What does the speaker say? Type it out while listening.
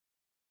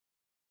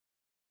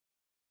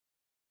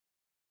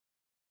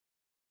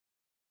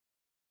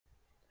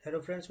Hello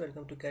friends,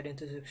 welcome to CAD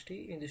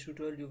 360. In this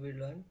tutorial you will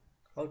learn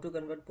how to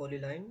convert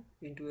polyline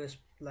into a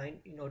spline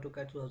in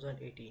AutoCAD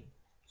 2018.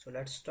 So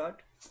let's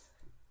start.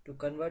 To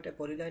convert a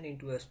polyline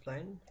into a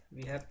spline,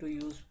 we have to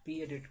use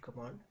pedit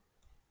command,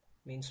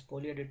 means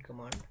polyedit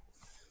command,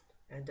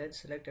 and then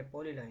select a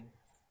polyline.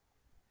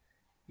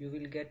 You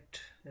will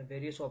get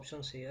various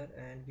options here,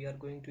 and we are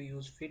going to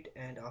use fit,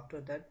 and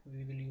after that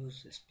we will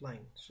use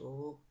spline.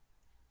 So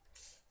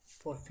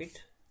for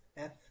fit,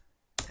 F,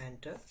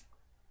 enter,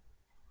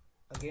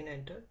 again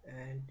enter,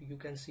 and you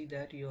can see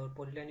that your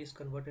polyline is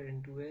converted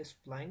into a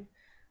spline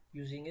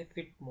using a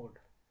fit mode.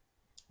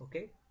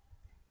 Okay,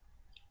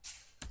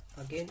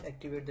 again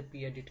activate the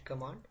pedit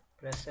command,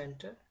 press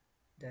enter,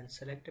 then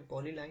select a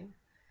polyline.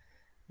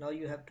 Now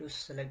you have to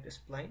select a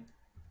spline,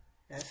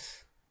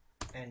 S,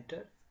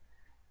 enter,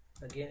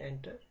 again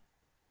enter.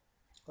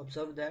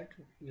 Observe that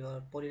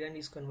your polyline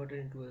is converted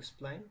into a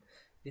spline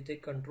with a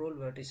control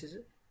vertices,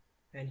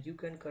 and you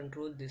can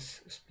control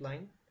this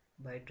spline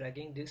by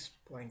dragging these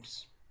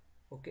points.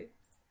 Okay,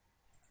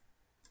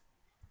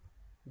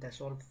 that's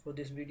all for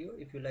this video.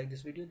 If you like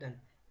this video, then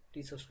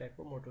please subscribe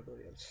for more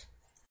tutorials.